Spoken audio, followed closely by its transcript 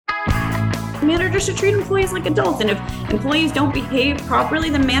managers should treat employees like adults. And if employees don't behave properly,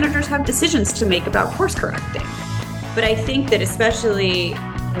 then managers have decisions to make about course correcting. But I think that especially,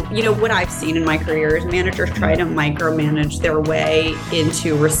 what I've seen in my career is managers try to micromanage their way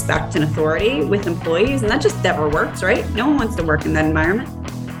into respect and authority with employees. And that just never works, right? No one wants to work in that environment.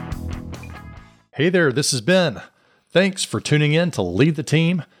 Hey there, this is Ben. Thanks for tuning in to Lead the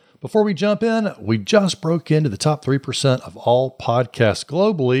Team. Before we jump in, we just broke into the top 3% of all podcasts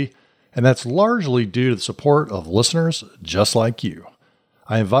globally, and that's largely due to the support of listeners just like you.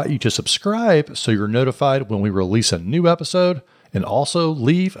 I invite you to subscribe so you're notified when we release a new episode, and also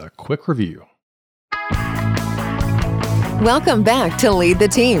leave a quick review. Welcome back to Lead the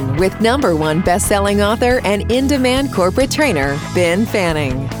Team with #1 best-selling author and in-demand corporate trainer, Ben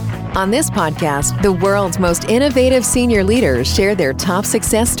Fanning. On this podcast, the world's most innovative senior leaders share their top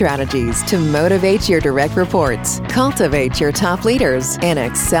success strategies to motivate your direct reports, cultivate your top leaders, and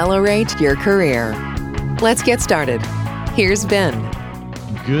accelerate your career. Let's get started. Here's Ben.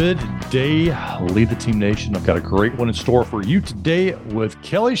 Good day, Lead the Team Nation. I've got a great one in store for you today with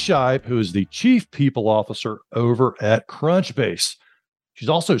Kelly Schieb, who is the Chief People Officer over at Crunchbase. She's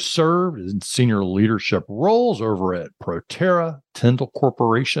also served in senior leadership roles over at Proterra, Tyndall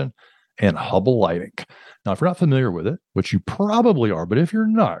Corporation, and Hubble Lighting. Now, if you're not familiar with it, which you probably are, but if you're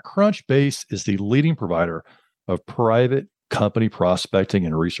not, Crunchbase is the leading provider of private company prospecting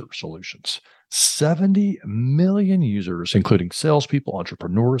and research solutions. 70 million users, including salespeople,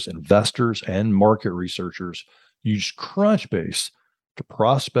 entrepreneurs, investors, and market researchers, use Crunchbase to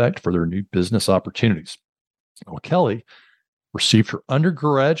prospect for their new business opportunities. Well, Kelly received her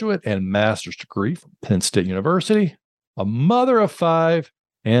undergraduate and master's degree from Penn State University, a mother of 5,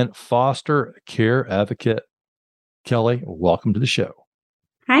 and foster care advocate. Kelly, welcome to the show.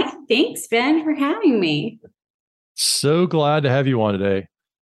 Hi, thanks, Ben, for having me. So glad to have you on today.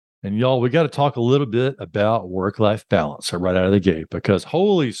 And y'all, we got to talk a little bit about work-life balance right out of the gate, because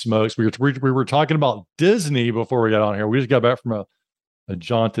holy smokes, we were talking about Disney before we got on here. We just got back from a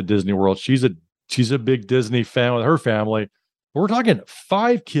jaunt to Disney World. She's a big Disney fan with her family. We're talking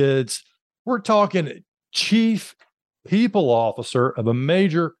 5 kids. We're talking chief people officer of a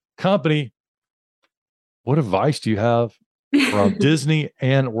major company. What advice do you have from Disney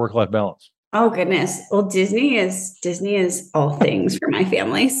and work-life balance? Oh, goodness. Well, Disney is all things for my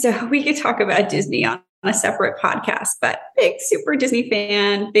family. So we could talk about Disney on a separate podcast, but big super Disney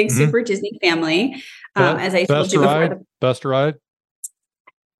fan, big super Disney family. As I told you before. Best ride?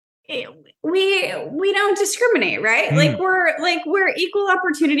 We don't discriminate, right? We're equal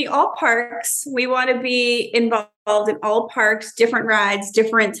opportunity, all parks. We want to be involved in all parks, different rides,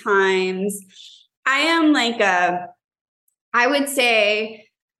 different times. I would say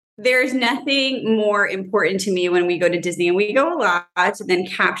there's nothing more important to me when we go to Disney, and we go a lot, than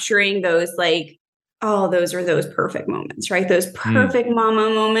capturing those those are those perfect moments, right? Those perfect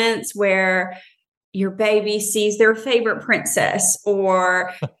mama moments where your baby sees their favorite princess,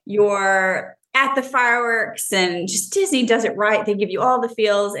 or you're at the fireworks, and just Disney does it right. They give you all the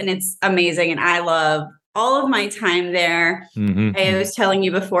feels, and it's amazing. And I love all of my time there. I was telling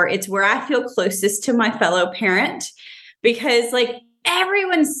you before, it's where I feel closest to my fellow parent, because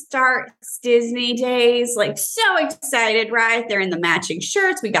everyone starts Disney days so excited, right? They're in the matching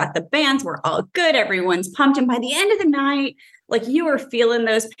shirts. We got the bands. We're all good. Everyone's pumped. And by the end of the night, you are feeling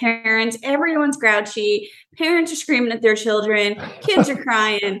those parents. Everyone's grouchy. Parents are screaming at their children. Kids are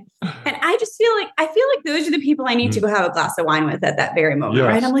crying. And I just feel like those are the people I need to go have a glass of wine with at that very moment,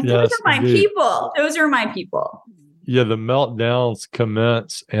 right? I'm those are my people. Those are my people. Yeah, the meltdowns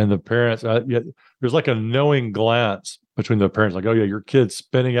commence, and the parents, there's a knowing glance between the parents, oh yeah, your kid's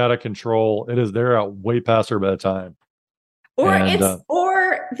spinning out of control. They're out way past their bedtime. I'm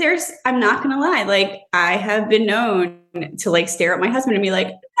not going to lie. I have been known to stare at my husband and be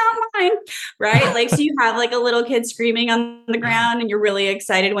not mine. Right. So you have a little kid screaming on the ground, and you're really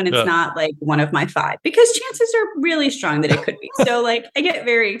excited when it's not one of my 5, because chances are really strong that it could be. So I get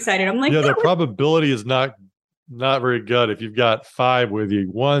very excited. I'm the probability is not very good. If you've got 5 with you,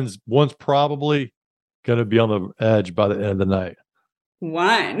 one's probably going to be on the edge by the end of the night.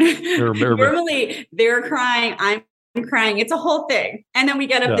 One. Normally they're crying. I'm crying. It's a whole thing. And then we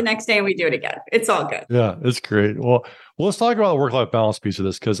get up the next day and we do it again. It's all good. Yeah, it's great. Well, let's talk about the work-life balance piece of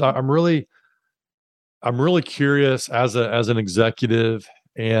this, because I'm really curious as an executive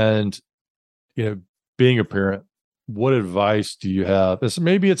and, being a parent, what advice do you have?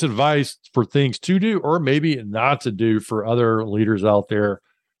 Maybe it's advice for things to do, or maybe not to do, for other leaders out there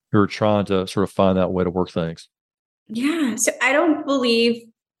who are trying to sort of find that way to work things. Yeah. So I don't believe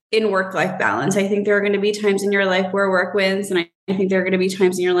in work-life balance. I think there are going to be times in your life where work wins, and I think there are going to be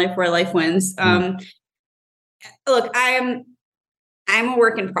times in your life where life wins. Look, I'm a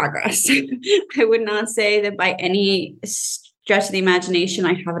work in progress. I would not say that by any stretch of the imagination,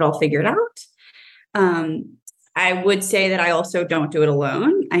 I have it all figured out. I would say that I also don't do it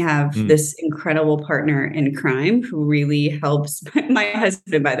alone. I have this incredible partner in crime who really helps. My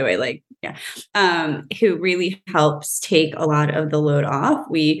husband, by the way, who really helps take a lot of the load off.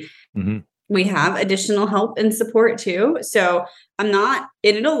 We have additional help and support too. So I'm not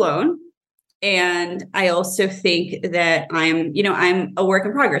in it alone. And I also think that I'm a work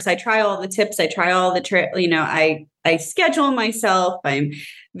in progress. I try all the tips. I try all the I schedule myself. I'm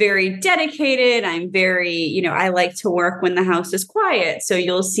very dedicated. I'm very, I like to work when the house is quiet. So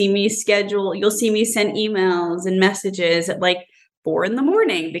you'll see me send emails and messages at like 4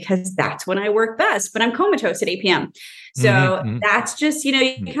 a.m. because that's when I work best, but I'm comatose at 8 p.m. So that's just, you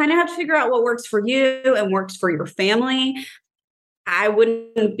kind of have to figure out what works for you and works for your family. I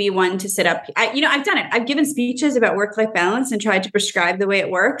wouldn't be one to sit up. I've done it. I've given speeches about work-life balance and tried to prescribe the way it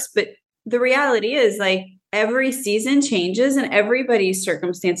works. But the reality is like every season changes and everybody's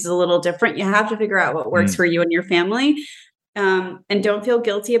circumstance is a little different. You have to figure out what works for you and your family. And don't feel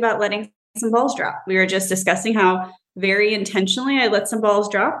guilty about letting some balls drop. We were just discussing how very intentionally I let some balls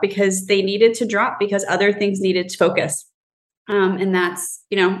drop because they needed to drop because other things needed to focus. And that's,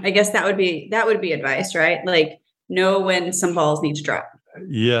 I guess that would be advice, right? Like, know when some balls need to drop.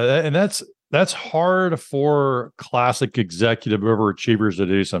 Yeah. And that's hard for classic executive overachievers to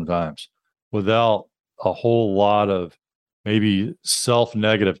do sometimes without a whole lot of maybe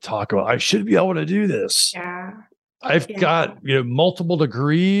self-negative talk about, I should be able to do this. Yeah. I've got, multiple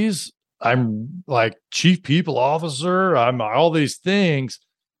degrees. I'm like chief people officer. I'm all these things,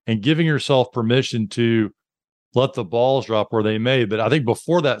 and giving yourself permission to let the balls drop where they may. But I think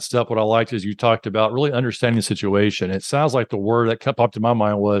before that step, what I liked is you talked about really understanding the situation. It sounds like the word that kept up to my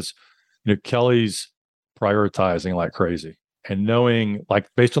mind was, Kelly's prioritizing like crazy and knowing, like,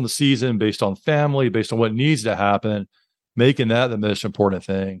 based on the season, based on family, based on what needs to happen, making that the most important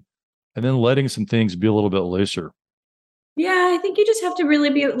thing, and then letting some things be a little bit looser. Yeah, I think you just have to really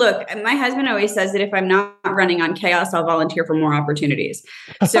look, my husband always says that if I'm not running on chaos, I'll volunteer for more opportunities.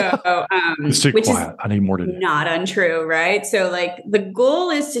 So, which is I need more to do. Not untrue, right? So like the goal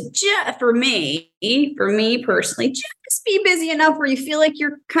is to for me personally, just be busy enough where you feel like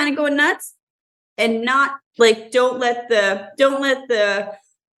you're kind of going nuts and not like, don't let the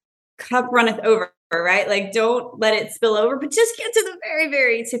cup runneth over, right? Like don't let it spill over, but just get to the very,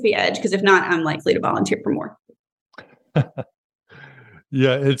 very tippy edge. Because if not, I'm likely to volunteer for more.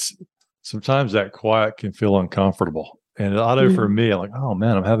 Yeah, it's sometimes that quiet can feel uncomfortable. And I know for me, I'm like, oh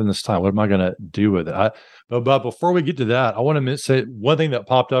man, I'm having this time. What am I going to do with it? But before we get to that, I want to say one thing that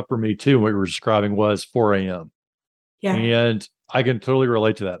popped up for me too, what you were describing was 4 a.m. Yeah. And I can totally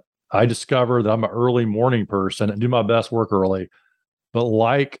relate to that. I discovered that I'm an early morning person and do my best work early. But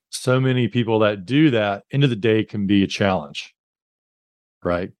like so many people that do that, end of the day can be a challenge,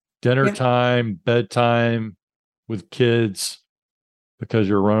 right? Dinner time, bedtime with kids, because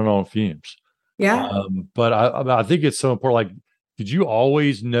you're running on fumes. Yeah. But I think it's so important. Like, did you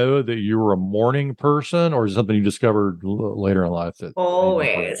always know that you were a morning person, or is it something you discovered later in life?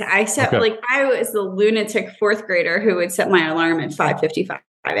 Always. I was the lunatic fourth grader who would set my alarm at 5:55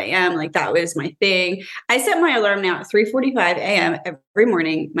 a.m. Like that was my thing. I set my alarm now at 3:45 a.m. every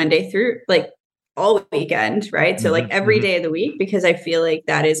morning, Monday through like all weekend, right? So like every day of the week, because I feel like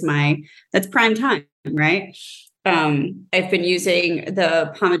that's prime time, right? I've been using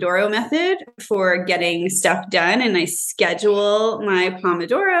the Pomodoro method for getting stuff done, and I schedule my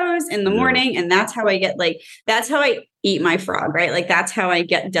Pomodoros in the morning, and that's how I eat my frog, right? Like that's how I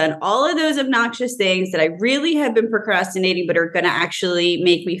get done all of those obnoxious things that I really have been procrastinating, but are going to actually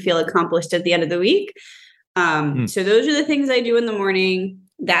make me feel accomplished at the end of the week. So those are the things I do in the morning.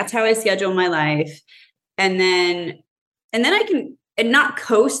 That's how I schedule my life. And then I can not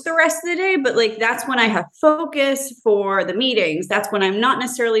coast the rest of the day, but like, that's when I have focus for the meetings. That's when I'm not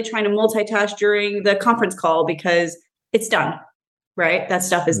necessarily trying to multitask during the conference call because it's done, right? That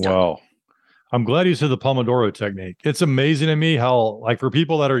stuff is done. Wow. I'm glad you said the Pomodoro technique. It's amazing to me how, like, for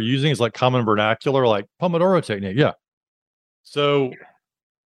people that are using it's like common vernacular, like Pomodoro technique. Yeah. So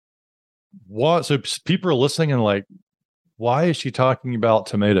people are listening and like, why is she talking about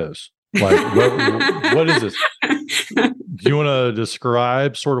tomatoes? Like, what is this? Do you want to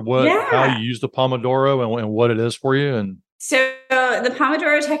describe sort of how you use the Pomodoro and what it is for you? And so the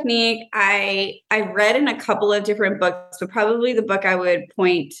Pomodoro technique, I read in a couple of different books, but probably the book I would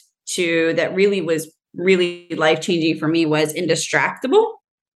point to that really was really life-changing for me was Indistractable.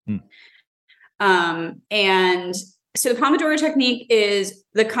 And So the Pomodoro technique is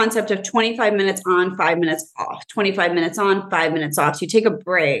the concept of 25 minutes on, 5 minutes off, 25 minutes on, 5 minutes off. So you take a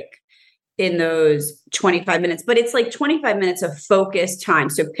break in those 25 minutes, but it's like 25 minutes of focused time.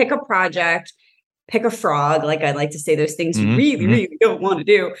 So pick a project, pick a frog. Like I like to say those things you really don't want to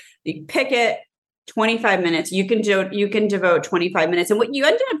do. You pick it, 25 minutes. You can devote 25 minutes. And what you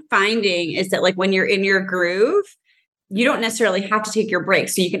end up finding is that like when you're in your groove, you don't necessarily have to take your break.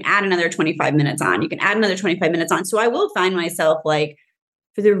 So you can add another 25 minutes on. You can add another 25 minutes on. So I will find myself like,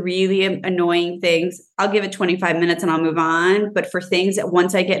 for the really annoying things, I'll give it 25 minutes and I'll move on. But for things that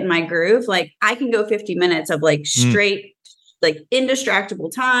once I get in my groove, like I can go 50 minutes of like straight, like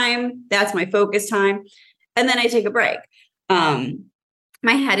indistractable time. That's my focus time. And then I take a break.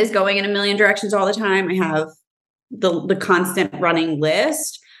 My head is going in a million directions all the time. I have the constant running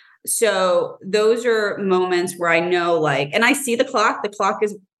list. So those are moments where I know like, and I see the clock. The clock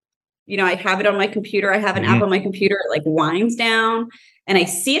is, I have it on my computer. I have an app on my computer. It like winds down. And I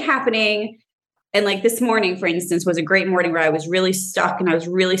see it happening. And like this morning, for instance, was a great morning where I was really stuck and I was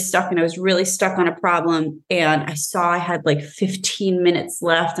really stuck on a problem. And I saw I had like 15 minutes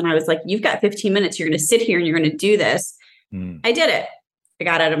left. And I was like, you've got 15 minutes. You're going to sit here and you're going to do this. I did it. I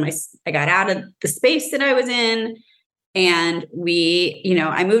got out of the space that I was in and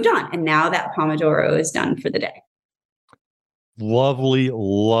I moved on. And now that Pomodoro is done for the day. Lovely,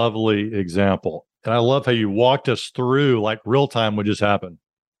 lovely example. And I love how you walked us through like real time would just happen.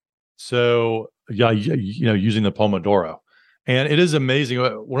 So yeah, using the Pomodoro. And it is amazing.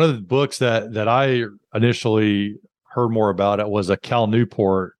 One of the books that I initially heard more about it was a Cal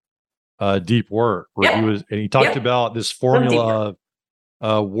Newport Deep Work, where he talked about this formula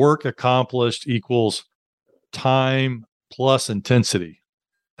of work accomplished equals time plus intensity.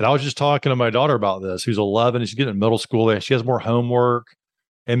 And I was just talking to my daughter about this, who's 11 and she's getting in middle school. She has more homework.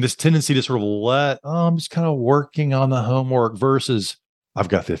 And this tendency to sort of I'm just kind of working on the homework versus I've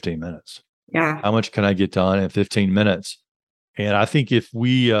got 15 minutes. Yeah. How much can I get done in 15 minutes? And I think if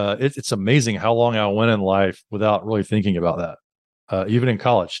we, it's amazing how long I went in life without really thinking about that. Even in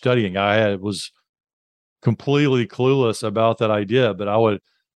college studying, I was completely clueless about that idea, but I would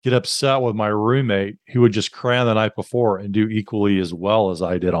get upset with my roommate who would just cram the night before and do equally as well as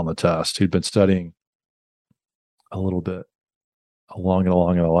I did on the test, who'd been studying a little bit along in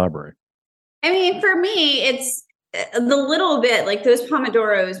the library. I mean, for me, it's the little bit like those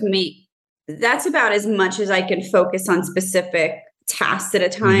Pomodoros that's about as much as I can focus on specific tasks at a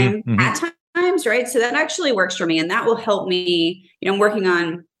time at times, right? So that actually works for me. And that will help me, I'm working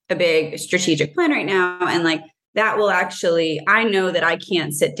on a big strategic plan right now. And like, that will actually, I know that I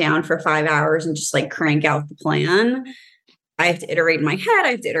can't sit down for 5 hours and just like crank out the plan. I have to iterate in my head. I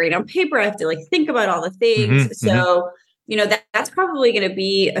have to iterate on paper. I have to like think about all the things. So, that's probably going to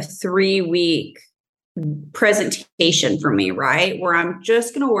be a 3-week presentation for me, right? Where I'm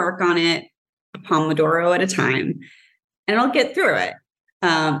just going to work on it a Pomodoro at a time and I'll get through it.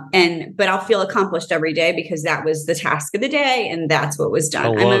 But I'll feel accomplished every day because that was the task of the day and that's what was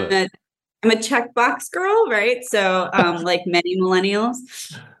done. I'm a checkbox girl, right? So like many millennials,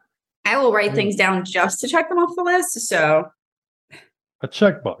 I will write things down just to check them off the list. So a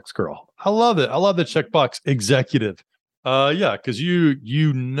checkbox girl. I love it. I love the checkbox executive. Because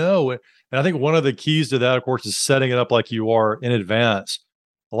you know it. And I think one of the keys to that, of course, is setting it up like you are in advance.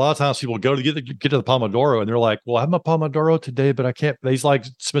 A lot of times people go to get to the Pomodoro and they're like, well, I have my Pomodoro today, but I can't. They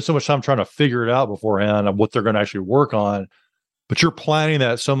spend so much time trying to figure it out beforehand of what they're going to actually work on. But you're planning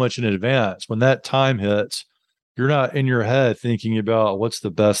that so much in advance. When that time hits, you're not in your head thinking about what's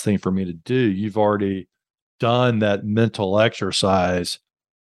the best thing for me to do. You've already done that mental exercise.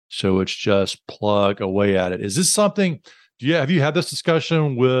 So it's just plug away at it. Is this something, have you had this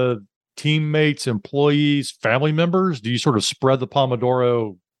discussion with teammates, employees, family members? Do you sort of spread the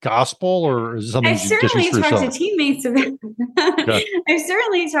Pomodoro gospel or is it something I've certainly talked to teammates about Okay. I've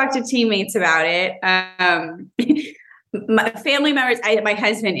certainly talked to teammates about it. My family members, my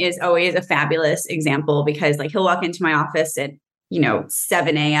husband is always a fabulous example because like he'll walk into my office at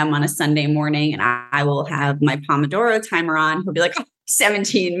 7 a.m. on a Sunday morning and I will have my Pomodoro timer on. He'll be like,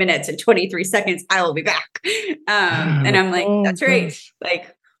 17 minutes and 23 seconds, I will be back. And I'm like, that's right.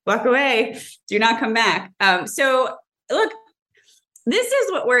 Like, walk away. Do not come back. So look, this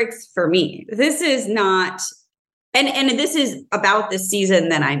is what works for me. This is not, and this is about the season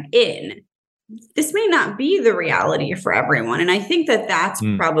that I'm in. This may not be the reality for everyone. And I think that that's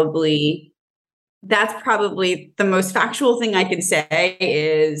probably the most factual thing I can say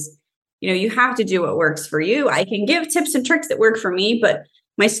is, you have to do what works for you. I can give tips and tricks that work for me, but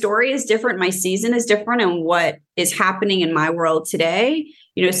my story is different. My season is different. And what is happening in my world today,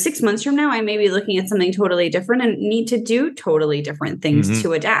 6 months from now, I may be looking at something totally different and need to do totally different things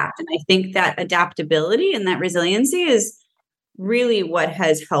to adapt. And I think that adaptability and that resiliency is really what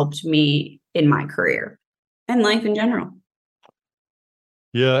has helped me in my career and life in general.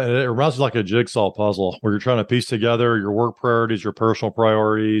 Yeah, and it reminds me like a jigsaw puzzle where you're trying to piece together your work priorities, your personal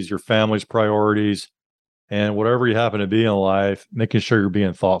priorities, your family's priorities, and whatever you happen to be in life, making sure you're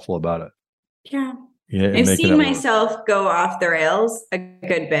being thoughtful about it. Yeah. Yeah, I've seen myself go off the rails a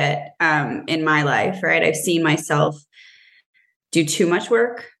good bit in my life, right? I've seen myself do too much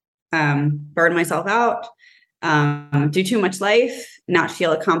work, burn myself out, do too much life, not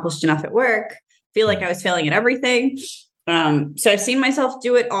feel accomplished enough at work, feel like I was failing at everything. So I've seen myself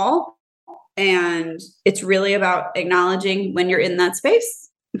do it all. And it's really about acknowledging when you're in that space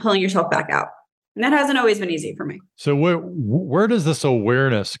and pulling yourself back out. And that hasn't always been easy for me. So where does this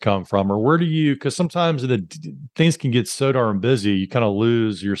awareness come from? Or where do you, because sometimes things can get so darn busy, you kind of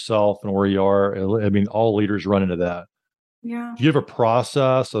lose yourself and where you are. I mean, all leaders run into that. Yeah. Do you have a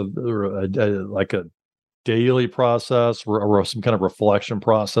process like a daily process or some kind of reflection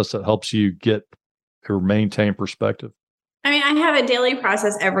process that helps you get or maintain perspective? I mean, I have a daily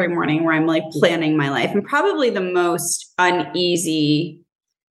process every morning where I'm like planning my life, and probably the most uneasy.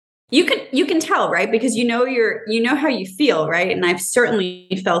 You can tell, right? Because you know how you feel, right? And I've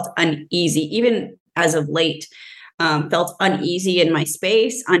certainly felt uneasy, even as of late, felt uneasy in my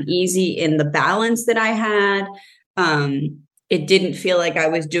space, uneasy in the balance that I had. It didn't feel like I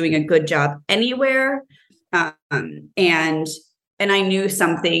was doing a good job anywhere. And I knew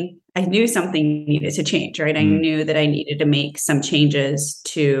something needed to change, right? I knew that I needed to make some changes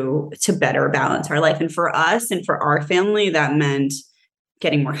to better balance our life. And for us and for our family, that meant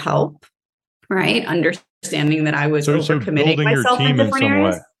getting more help, right? Understanding that I was overcommitting myself in different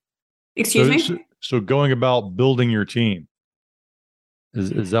areas. Excuse me? So going about building your team.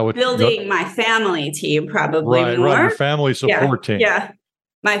 Is that what building my family team probably right, more. Right, your family support team. Yeah.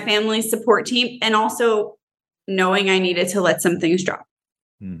 My family support team, and also knowing I needed to let some things drop.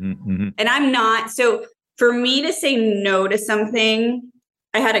 And I'm not, so for me to say no to something,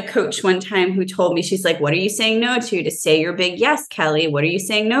 I had a coach one time who told me, she's like, what are you saying no to say your big yes, Kelly? What are you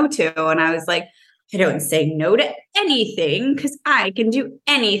saying no to? And I was like, I don't say no to anything because I can do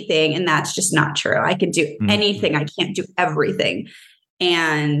anything. And that's just not true. I can do anything. I can't do everything.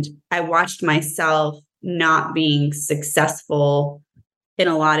 And I watched myself not being successful in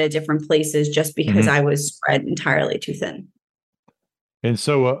a lot of different places just because I was spread entirely too thin. And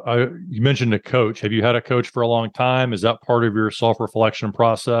so you mentioned a coach. Have you had a coach for a long time? Is that part of your self-reflection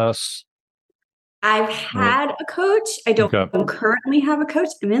process? I've had a coach. I don't currently have a coach.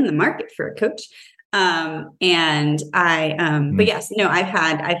 I'm in the market for a coach. But yes, no, I've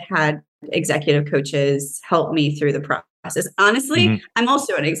had executive coaches help me through the process. Honestly, I'm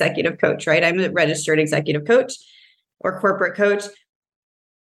also an executive coach, right? I'm a registered executive coach or corporate coach.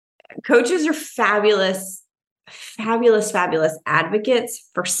 Coaches are fabulous advocates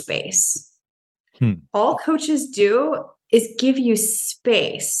for space. All coaches do is give you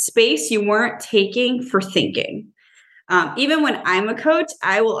space you weren't taking for thinking. Even when I'm a coach,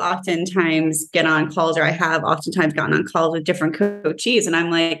 I will oftentimes get on calls, or I have oftentimes gotten on calls with different coachees. And I'm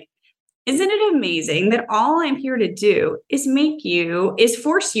like, isn't it amazing that all I'm here to do is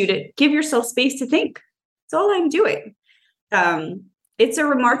force you to give yourself space to think? That's all I'm doing. It's a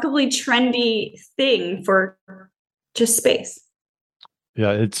remarkably trendy thing for just space.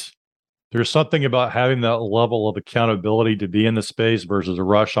 Yeah, there's something about having that level of accountability to be in the space versus a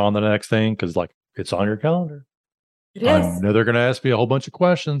rush on the next thing, because like it's on your calendar. It is. I know they're going to ask me a whole bunch of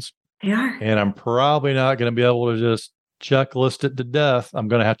questions. They are. And I'm probably not going to be able to just checklist it to death. I'm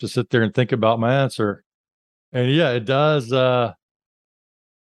going to have to sit there and think about my answer. And yeah, it does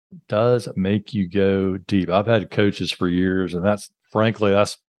make you go deep. I've had coaches for years, and that's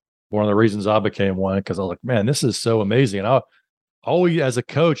one of the reasons I became one, because I was like, man, this is so amazing. And I always, as a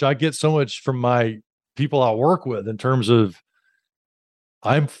coach, I get so much from my people I work with in terms of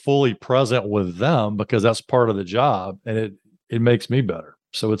I'm fully present with them because that's part of the job, and it makes me better.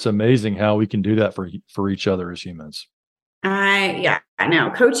 So it's amazing how we can do that for each other as humans. I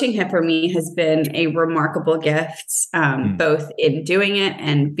know coaching for me has been a remarkable gift, both in doing it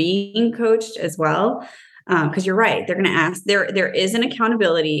and being coached as well. Because you're right, they're going to ask. There is an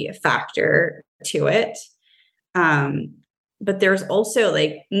accountability factor to it, but there's also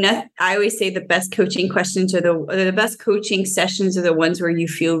I always say the best coaching questions are the best coaching sessions are the ones where you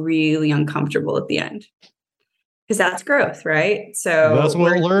feel really uncomfortable at the end, because that's growth, right? So that's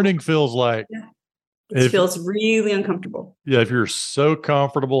what learning feels like. It feels really uncomfortable. Yeah, if you're so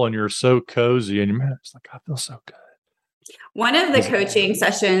comfortable and you're so cozy, and you're it's like, I feel so good. One of the coaching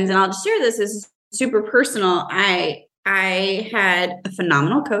sessions, and I'll just share this, is super personal. I had a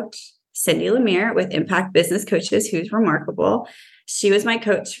phenomenal coach, Cindy Lemire with Impact Business Coaches, who's remarkable. She was my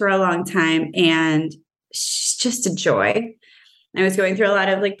coach for a long time, and she's just a joy. I was going through a lot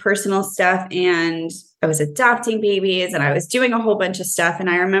of like personal stuff, and I was adopting babies, and I was doing a whole bunch of stuff. And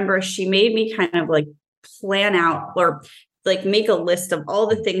I remember she made me kind of like plan out or like make a list of all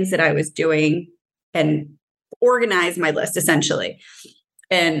the things that I was doing and organize my list essentially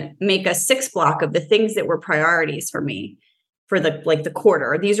and make a 6 block of the things that were priorities for me for the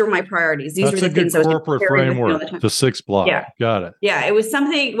quarter. These were my priorities. These were the things I was corporate framework, the 6 block. Yeah. Got it. Yeah. It was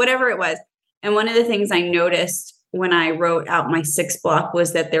something, whatever it was. And one of the things I noticed when I wrote out my 6 block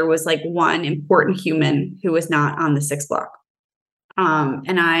was that there was like one important human who was not on the 6 block.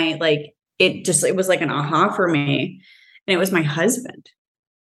 And I like, it was like an aha for me. And it was my husband,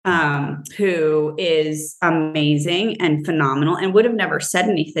 who is amazing and phenomenal and would have never said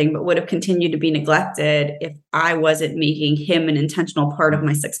anything, but would have continued to be neglected if I wasn't making him an intentional part of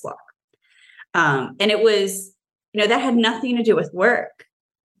my 6 block. And it was, that had nothing to do with work,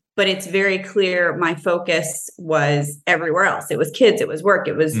 but it's very clear my focus was everywhere else. It was kids, it was work,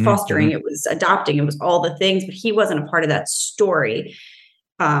 it was fostering, it was adopting, it was all the things, but he wasn't a part of that story.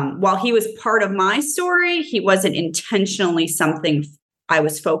 While he was part of my story, he wasn't intentionally something I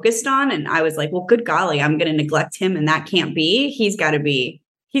was focused on. And I was like, well, good golly, I'm going to neglect him. And that can't be. He's got to be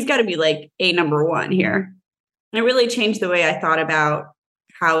like a number one here. And it really changed the way I thought about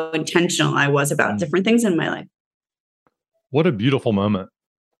how intentional I was about different things in my life. What a beautiful moment.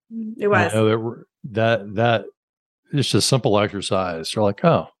 It was. That it's just a simple exercise. You're like,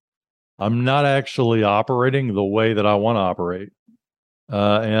 oh, I'm not actually operating the way that I want to operate.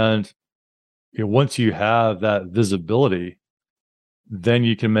 And once you have that visibility, then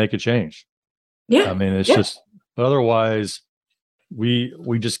you can make a change. Yeah. I mean, it's just, but otherwise we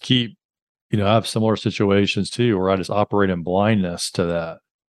just keep, I have similar situations too, where I just operate in blindness to that.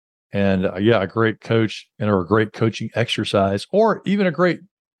 And a great coach or a great coaching exercise, or even a great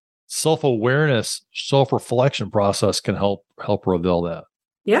self-awareness, self-reflection process can help reveal that.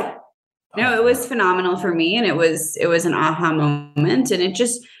 Yeah. No, it was phenomenal for me. And it was an aha moment. And it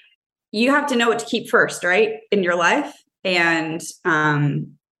just, you have to know what to keep first, right? In your life. And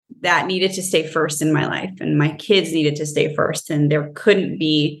that needed to stay first in my life. And my kids needed to stay first. And they were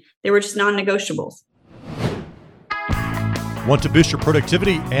just non-negotiables. Want to boost your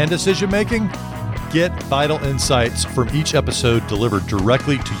productivity and decision-making? Get vital insights from each episode delivered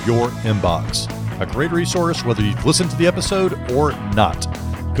directly to your inbox. A great resource, whether you've listened to the episode or not.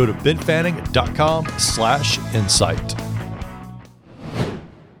 Go to benfanning.com/insight.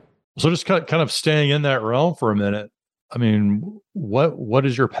 So just kind of staying in that realm for a minute. I mean, what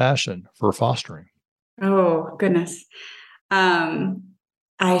is your passion for fostering? Oh, goodness. Foster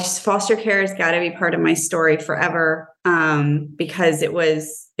care has got to be part of my story forever. Because it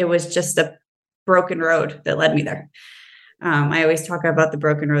was just a broken road that led me there. I always talk about the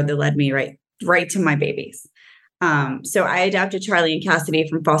broken road that led me right to my babies. So I adopted Charlie and Cassidy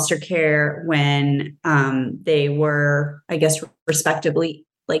from foster care when they were, I guess, respectively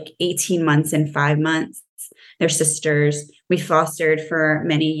like 18 months and 5 months. They're sisters. We fostered for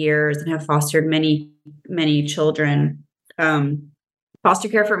many years and have fostered many, many children. Foster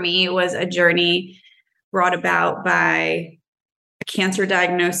care for me was a journey brought about by a cancer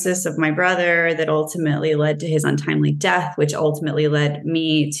diagnosis of my brother that ultimately led to his untimely death, which ultimately led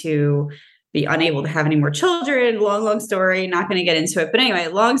me to be unable to have any more children. Long story, not going to get into it. But anyway,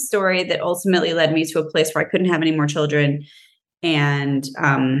 long story that ultimately led me to a place where I couldn't have any more children. And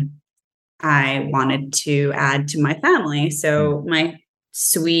I wanted to add to my family. So my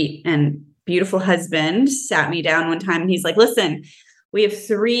sweet and beautiful husband sat me down one time and he's like, listen, we have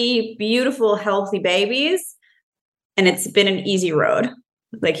 3 beautiful, healthy babies, and it's been an easy road.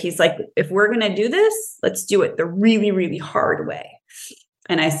 Like, he's like, if we're going to do this, let's do it the really, really hard way.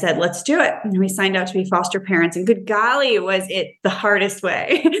 And I said, let's do it. And we signed out to be foster parents, and good golly, was it the hardest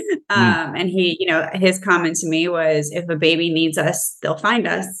way. And he, his comment to me was, if a baby needs us, they'll find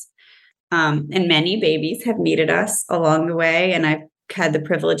us. And many babies have needed us along the way. And I've had the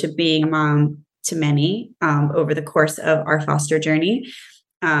privilege of being a mom to many over the course of our foster journey.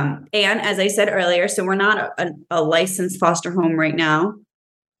 And as I said earlier, so we're not a licensed foster home right now,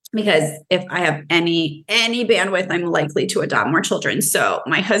 because if I have any bandwidth, I'm likely to adopt more children. So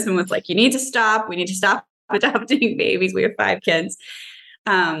my husband was like, you need to stop. We need to stop adopting babies. We have 5 kids.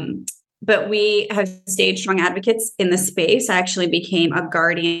 but we have stayed strong advocates in the space. I actually became a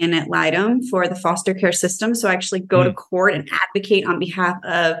guardian ad litem for the foster care system. So I actually go to court and advocate on behalf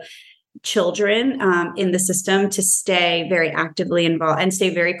of children in the system to stay very actively involved and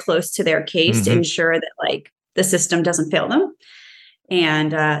stay very close to their case to ensure that like the system doesn't fail them.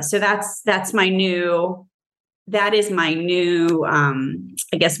 And so that's my new, I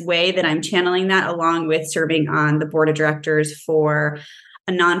guess, way that I'm channeling that, along with serving on the board of directors for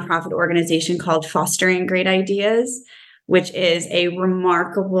a nonprofit organization called Fostering Great Ideas, which is a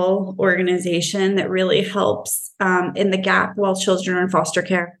remarkable organization that really helps in the gap while children are in foster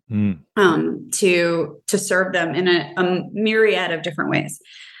care to serve them in a myriad of different ways.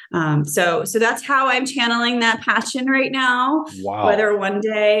 So that's how I'm channeling that passion right now. Wow. Whether one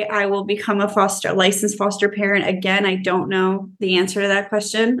day I will become a licensed foster parent again, I don't know the answer to that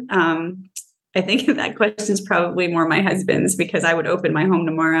question. I think that question is probably more my husband's, because I would open my home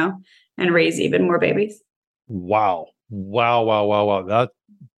tomorrow and raise even more babies. Wow.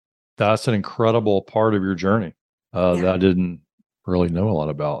 That's an incredible part of your journey that I didn't really know a lot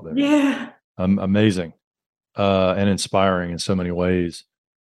about there. Yeah. Amazing and inspiring in so many ways.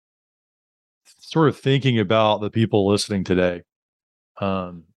 Sort of thinking about the people listening today,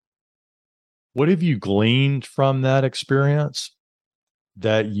 what have you gleaned from that experience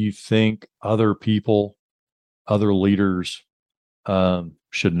that you think other people, other leaders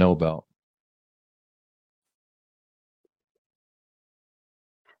should know about?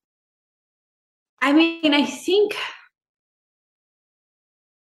 I mean, I think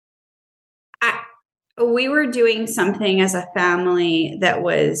we were doing something as a family that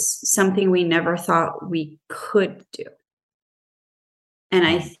was something we never thought we could do. And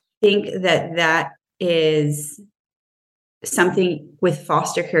I think that is something with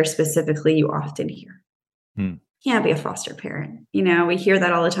foster care specifically you often hear. Can't be a foster parent. You know, we hear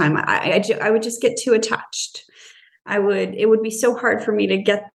that all the time. I would just get too attached. It would be so hard for me to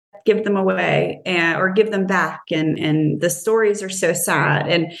give them away or give them back. And the stories are so sad.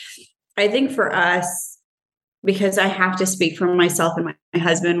 And I think for us, because I have to speak for myself and my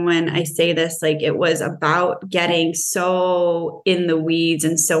husband when I say this, like, it was about getting so in the weeds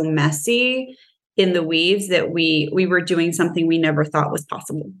and so messy in the weeds that we were doing something we never thought was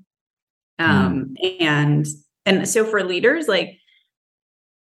possible. And so for leaders, like,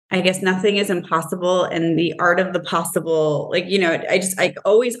 I guess nothing is impossible, and the art of the possible, like, you know, I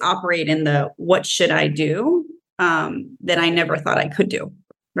always operate in the, what should I do that I never thought I could do.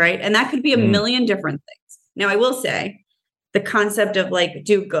 Right. And that could be a million different things. Now, I will say the concept of like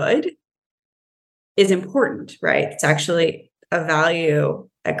do good is important, right? It's actually a value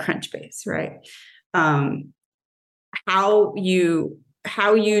at Crunchbase, right? How you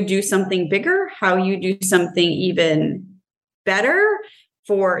do something bigger, how you do something even better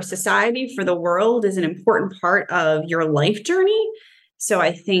for society, for the world, is an important part of your life journey. So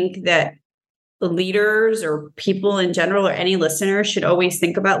I think that the leaders or people in general, or any listener, should always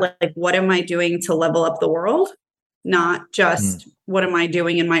think about like what am I doing to level up the world? Not just what am I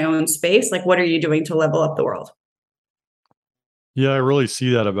doing in my own space? Like, what are you doing to level up the world? Yeah, I really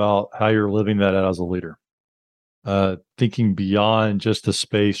see that about how you're living that out as a leader. Thinking beyond just the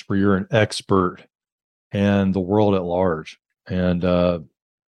space where you're an expert and the world at large, and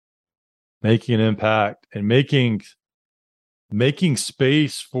making an impact and making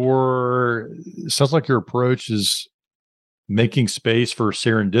space for, sounds like your approach is making space for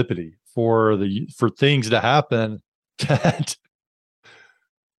serendipity, for things to happen that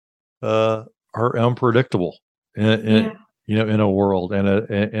are unpredictable in a world, and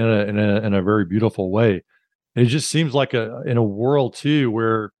in a very beautiful way. And it just seems like in a world too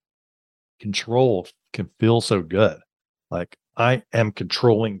where control can feel so good. Like, I am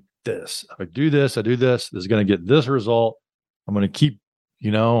controlling this. If I do this, this is going to get this result. I'm going to keep,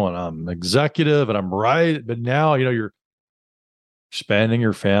 and I'm executive and I'm right. But now, you're expanding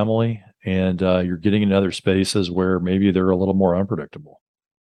your family, and you're getting in other spaces where maybe they're a little more unpredictable.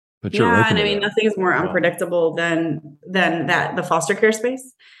 But you're open to that. Nothing is more unpredictable than that, the foster care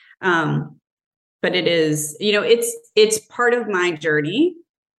space. But it is, it's part of my journey,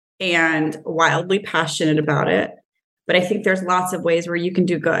 and wildly passionate about it. But I think there's lots of ways where you can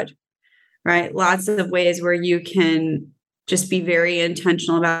do good, right? Lots of ways where you can just be very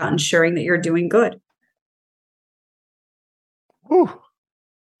intentional about ensuring that you're doing good. Whew.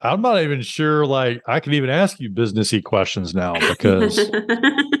 I'm not even sure, like, I can even ask you businessy questions now, because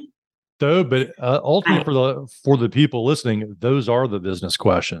but ultimately for the people listening, those are the business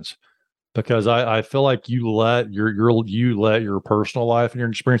questions, because I feel like you let your personal life and your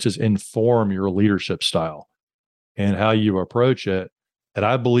experiences inform your leadership style and how you approach it. And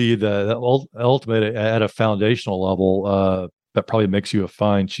I believe that ultimately at a foundational level, that probably makes you a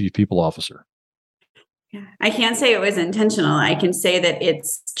fine chief people officer. Yeah. I can't say it was intentional. I can say that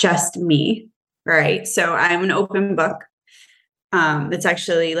it's just me, right? So I'm an open book. It's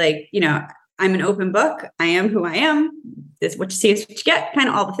actually like, I'm an open book. I am who I am. This what you see is what you get, kind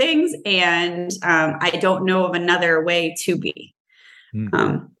of all the things. And I don't know of another way to be.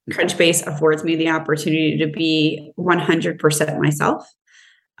 Crunchbase affords me the opportunity to be 100% myself.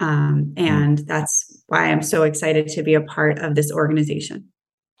 And that's why I'm so excited to be a part of this organization.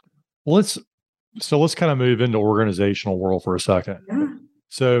 Let's kind of move into organizational world for a second. Yeah.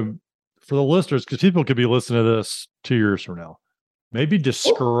 So for the listeners, because people could be listening to this 2 years from now, maybe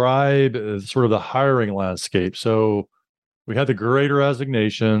describe sort of the hiring landscape. So we had the Great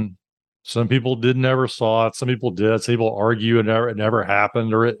Resignation. Some people never saw it. Some people did. Some people argue it never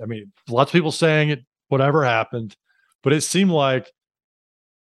happened. Lots of people saying it, whatever happened. But it seemed like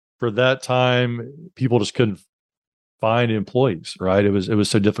for that time, people just couldn't find employees, right? It was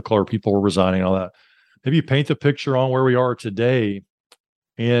so difficult, or people were resigning, all that. Maybe paint the picture on where we are today,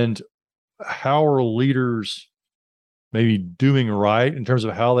 and how are leaders maybe doing right in terms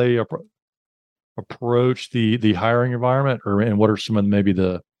of how they approach the hiring environment, and what are some of maybe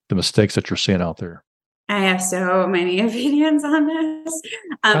the mistakes that you're seeing out there? I have so many opinions on this.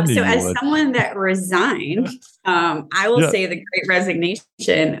 So as someone that resigned, I will say the Great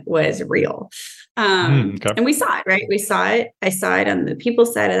Resignation was real. And we saw it, right? We saw it. I saw it on the people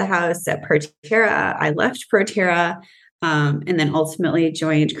side of the house at Proterra. I left Proterra and then ultimately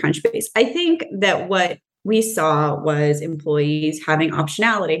joined Crunchbase. I think that what we saw was employees having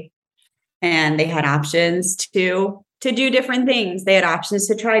optionality, and they had options to do different things. They had options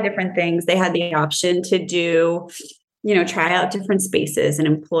to try different things. They had the option to do, try out different spaces, and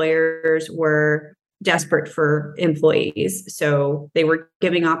employers were desperate for employees. So they were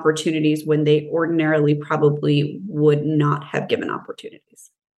giving opportunities when they ordinarily probably would not have given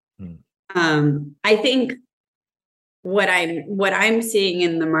opportunities. I think what I'm seeing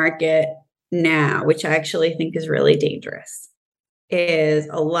in the market now, which I actually think is really dangerous, is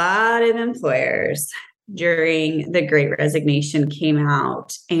a lot of employers during the Great Resignation came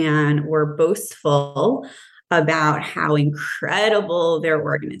out and were boastful about how incredible their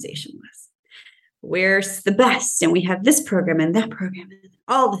organization was. We're the best, and we have this program and that program and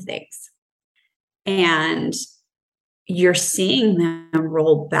all the things. And you're seeing them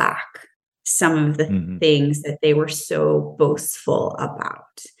roll back some of the things that they were so boastful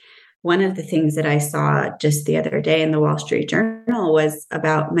about. One of the things that I saw just the other day in the Wall Street Journal was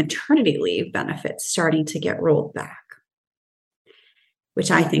about maternity leave benefits starting to get rolled back, which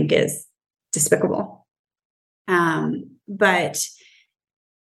I think is despicable. But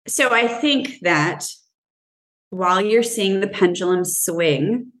so I think that while you're seeing the pendulum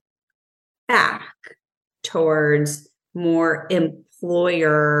swing back towards more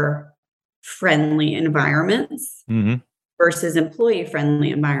employer-friendly environments versus employee-friendly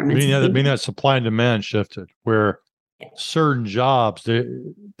environments. Meaning that supply and demand shifted, where certain jobs,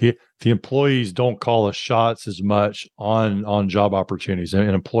 the employees don't call the shots as much on job opportunities, and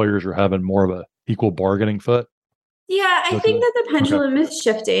employers are having more of a equal bargaining foot. Yeah, I think that the pendulum is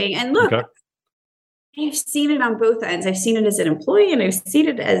shifting. And look, I've seen it on both ends. I've seen it as an employee, and I've seen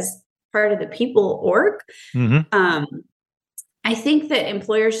it as part of the people org. I think that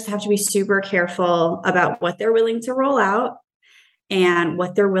employers just have to be super careful about what they're willing to roll out and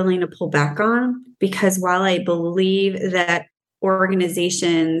what they're willing to pull back on. Because while I believe that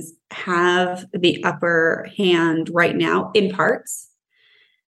organizations have the upper hand right now in parts,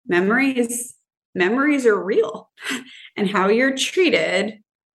 memories are real, and how you're treated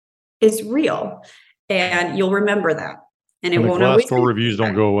is real, and you'll remember that. And it won't always. Glassdoor reviews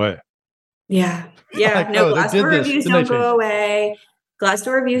don't go away. Yeah. Glassdoor reviews don't go away.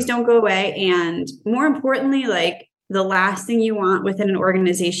 Glassdoor reviews don't go away, and more importantly, like, the last thing you want within an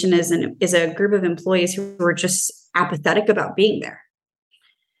organization is a group of employees who are just apathetic about being there.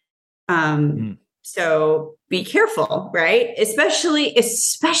 So be careful, right? Especially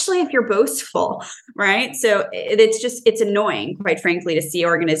if you're boastful, right? So it's annoying, quite frankly, to see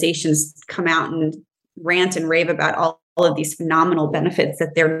organizations come out and rant and rave about all of these phenomenal benefits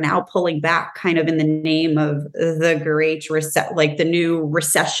that they're now pulling back, kind of in the name of the great like the new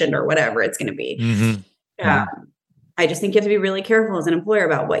recession or whatever it's going to be. I just think you have to be really careful as an employer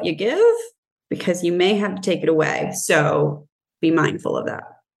about what you give, because you may have to take it away. So be mindful of that.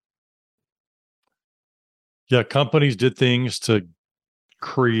 Yeah, companies did things to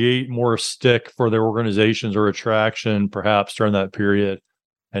create more stick for their organizations or attraction, perhaps during that period.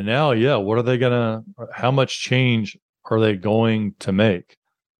 And now, how much change are they going to make?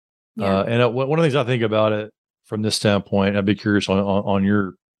 Yeah. And one of the things I think about it from this standpoint, I'd be curious on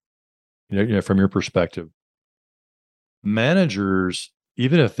your, from your perspective. Managers,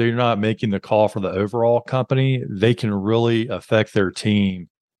 even if they're not making the call for the overall company, they can really affect their team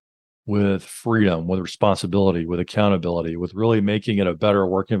with freedom, with responsibility, with accountability, with really making it a better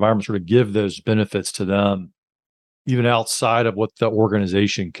work environment, sort of give those benefits to them, even outside of what the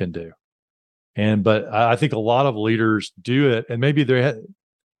organization can do. But I think a lot of leaders do it, and maybe they're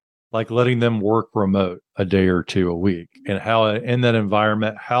like letting them work remote a day or two a week. And how in that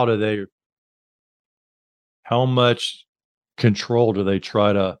environment, how much control do they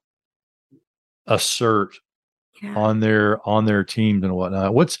try to assert on their teams and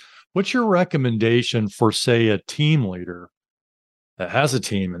whatnot? What's your recommendation for, say, a team leader that has a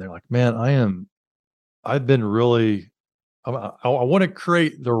team and they're like, man, I want to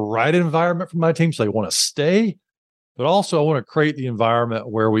create the right environment for my team so they want to stay, but also I want to create the environment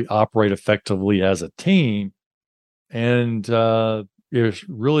where we operate effectively as a team, and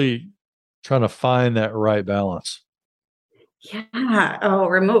really trying to find that right balance. Yeah. Oh,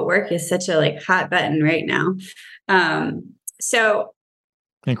 remote work is such a hot button right now. And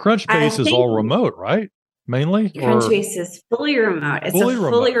Crunchbase is all remote, right? Mainly? Crunchbase is fully remote. It's fully a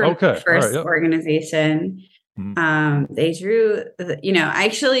fully remote first yep. organization. They drew, I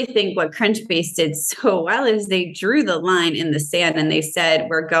actually think what Crunchbase did so well is they drew the line in the sand and they said,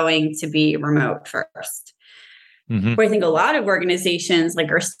 we're going to be remote first. But I think a lot of organizations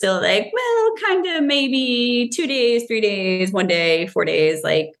are still well, kind of maybe 2 days, 3 days, 1 day, 4 days,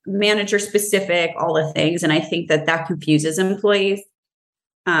 manager specific, all the things. And I think that confuses employees.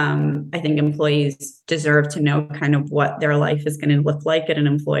 I think employees deserve to know kind of what their life is going to look like at an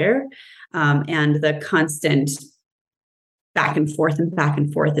employer. And the constant back and forth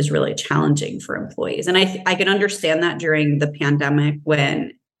is really challenging for employees. And I can understand that during the pandemic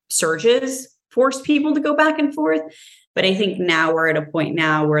when surges forced people to go back and forth. But I think now we're at a point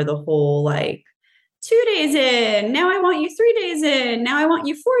now where the whole 2 days in, now I want you 3 days in, now I want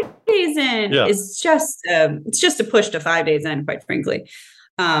you 4 days in is just, it's just a push to 5 days in, quite frankly.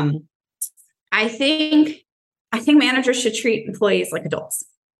 I think managers should treat employees like adults.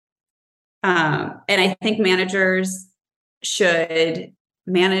 And I think managers should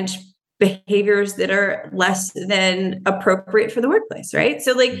manage behaviors that are less than appropriate for the workplace, right?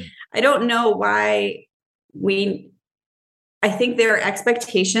 So I don't know why I think there are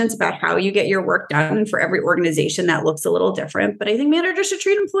expectations about how you get your work done. And for every organization that looks a little different, but I think managers should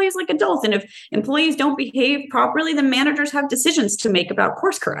treat employees like adults. And if employees don't behave properly, then managers have decisions to make about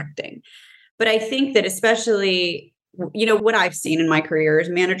course correcting. But I think that especially, what I've seen in my career is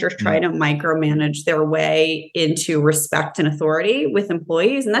managers try to micromanage their way into respect and authority with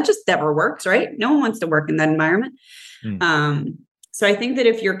employees. And that just never works, right? No one wants to work in that environment. So I think that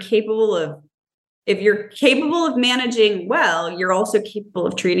if you're capable of managing well, you're also capable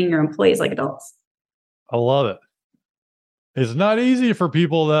of treating your employees like adults. I love it. It's not easy for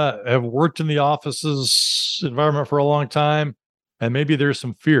people that have worked in the offices environment for a long time. And maybe there's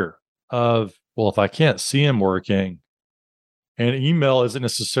some fear of, well, if I can't see him working, and email isn't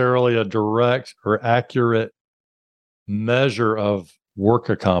necessarily a direct or accurate measure of work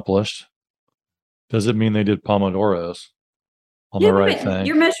accomplished, does it mean they did Pomodoros on the right thing?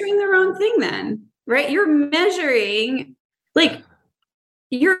 You're measuring the wrong thing then, right? You're measuring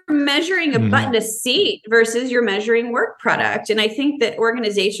a button to seat versus you're measuring work product. And I think that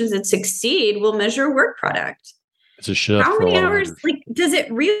organizations that succeed will measure work product. It's a shift. How many hours, does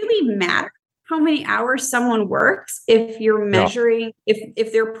it really matter how many hours someone works if you're measuring,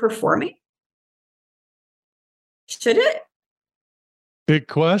 if they're performing? Should it? Big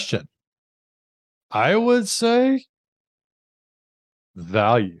question. I would say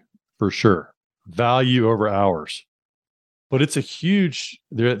value for sure. Value over hours. But it's a huge,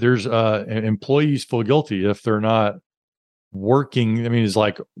 there's employees feel guilty if they're not working. I mean, it's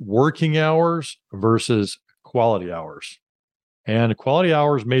like working hours versus quality hours. And quality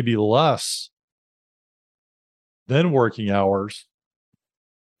hours may be less than working hours.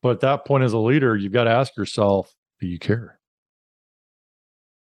 But at that point, as a leader, you've got to ask yourself, do you care?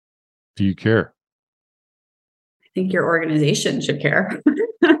 Do you care? I think your organization should care.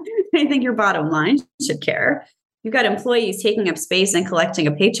 I think your bottom line should care. You've got employees taking up space and collecting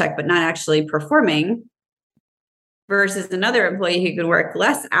a paycheck, but not actually performing, versus another employee who could work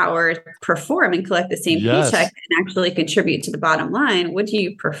less hours, perform and collect the same paycheck and actually contribute to the bottom line. What do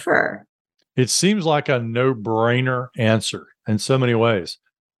you prefer? It seems like a no-brainer answer in so many ways,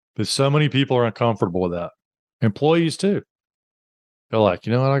 but so many people are uncomfortable with that. Employees too. They're like,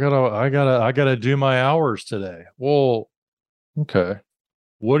 you know what? I gotta do my hours today. Well, okay.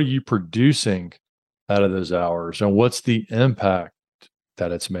 What are you producing out of those hours, and what's the impact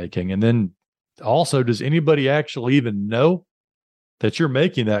that it's making? And then also, does anybody actually even know that you're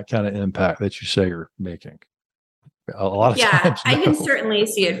making that kind of impact that you say you're making? A lot of times, no. I can certainly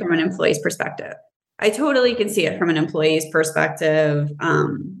see it from an employee's perspective. I totally can see it from an employee's perspective,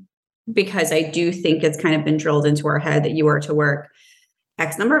 because I do think it's kind of been drilled into our head that you are to work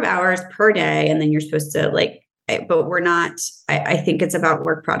X number of hours per day, and then you're supposed to but we're not. I think it's about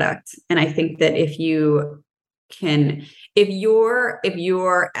work product, and I think that if your company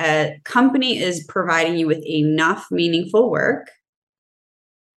is providing you with enough meaningful work,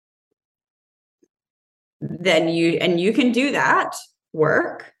 then you can do that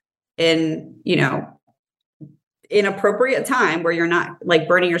work in appropriate time where you're not like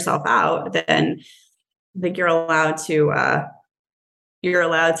burning yourself out, then I think you're allowed to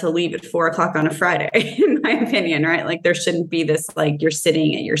leave at 4:00 on a Friday, in my opinion, right? Like there shouldn't be this, like you're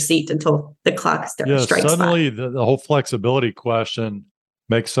sitting at your seat until the clock strikes. Suddenly the whole flexibility question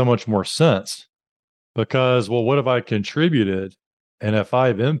makes so much more sense because, well, what have I contributed? And if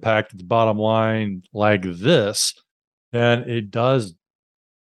I've impacted the bottom line like this, then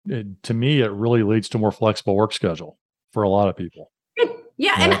to me, it really leads to more flexible work schedule for a lot of people.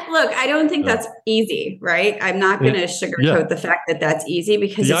 Yeah. And look, I don't think that's easy, right? I'm not going to sugarcoat the fact that that's easy,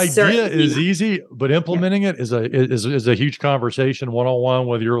 because the idea is easy, but implementing it is a huge conversation one-on-one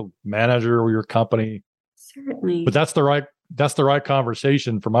with your manager or your company. Certainly. But that's the right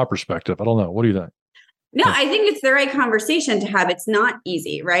conversation from my perspective. I don't know. What do you think? No, I think it's the right conversation to have. It's not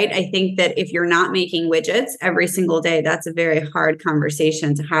easy, right? I think that if you're not making widgets every single day, that's a very hard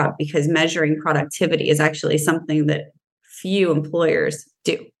conversation to have, because measuring productivity is actually something that few employers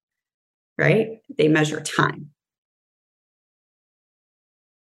do, right? They measure time.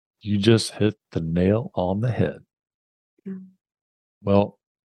 You just hit the nail on the head. Yeah. Well,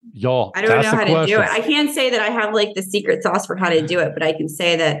 y'all, I don't know how to do it. I can't say that I have like the secret sauce for how to do it, but I can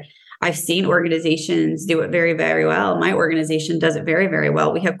say that I've seen organizations do it very, very well. My organization does it very, very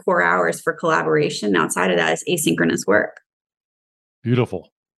well. We have core hours for collaboration. Outside of that is asynchronous work.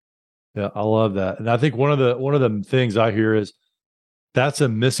 Beautiful. Yeah, I love that. And I think one of the things I hear is that's a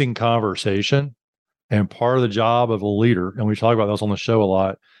missing conversation. And part of the job of a leader, and we talk about this on the show a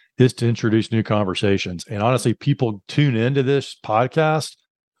lot, is to introduce new conversations. And honestly, people tune into this podcast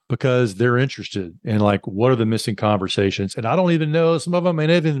because they're interested in like, what are the missing conversations? And I don't even know, some of them may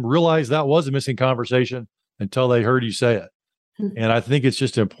not even realize that was a missing conversation until they heard you say it. Mm-hmm. And I think it's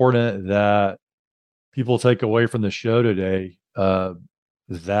just important that people take away from the show today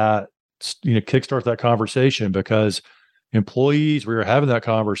that, kickstart that conversation, because employees, we are having that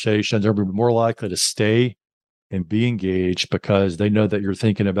conversation, they're more likely to stay and be engaged because they know that you're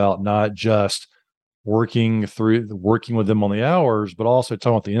thinking about not just working with them on the hours, but also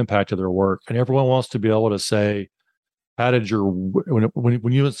talking about the impact of their work. And everyone wants to be able to say, how did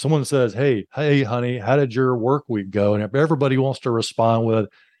when someone says, hey, honey, how did your work week go? And everybody wants to respond with,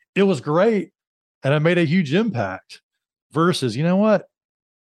 it was great. And I made a huge impact, versus, you know what?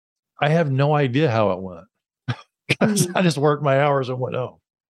 I have no idea how it went. I just worked my hours and went home.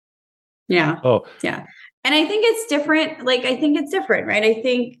 Yeah. Oh, yeah. And I think it's different. Like, I think it's different, right? I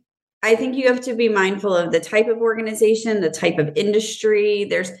think you have to be mindful of the type of organization, the type of industry.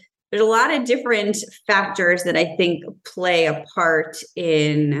 There's a lot of different factors that I think play a part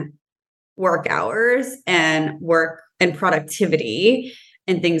in work hours and work and productivity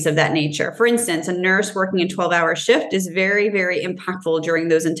and things of that nature. For instance, a nurse working a 12-hour shift is very, very impactful during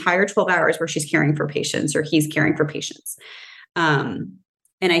those entire 12 hours where she's caring for patients or he's caring for patients.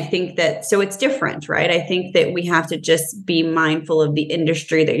 And I think that, so it's different, right? I think that we have to just be mindful of the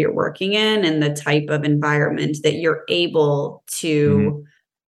industry that you're working in and the type of environment that you're able to,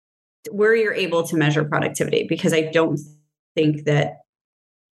 where you're able to measure productivity, because I don't think that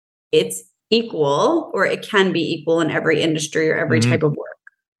it's equal, or it can be equal in every industry or every type of work.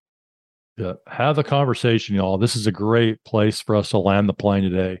 Yeah. Have the conversation, y'all. This is a great place for us to land the plane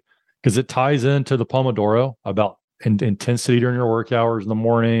today, because it ties into the Pomodoro about intensity during your work hours in the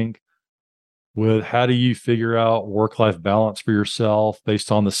morning, with how do you figure out work-life balance for yourself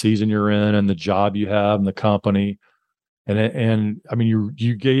based on the season you're in and the job you have and the company. And I mean,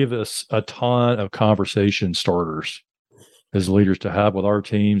 you gave us a ton of conversation starters as leaders to have with our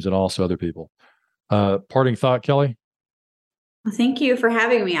teams and also other people. Parting thought, Kelly? Well, thank you for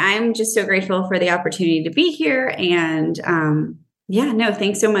having me. I'm just so grateful for the opportunity to be here. And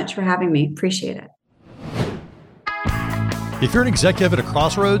thanks so much for having me. Appreciate it. If you're an executive at a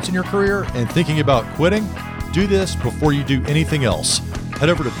crossroads in your career and thinking about quitting, Do this before you do anything else. Head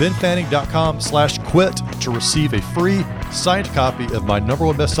over to benfanning.com/quit to receive a free signed copy of my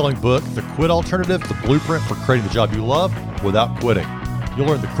 #1 best-selling book, The Quit Alternative, the blueprint for creating the job you love without quitting. You'll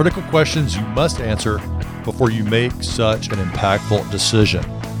learn the critical questions you must answer before you make such an impactful decision.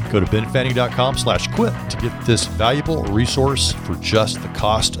 Go to benfanning.com/quit to get this valuable resource for just the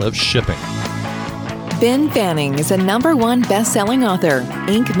cost of shipping. Ben Fanning is a #1 best-selling author,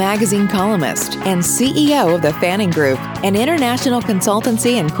 Inc. magazine columnist, and CEO of the Fanning Group, an international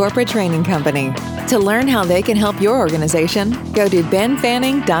consultancy and corporate training company. To learn how they can help your organization, go to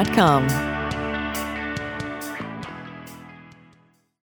benfanning.com.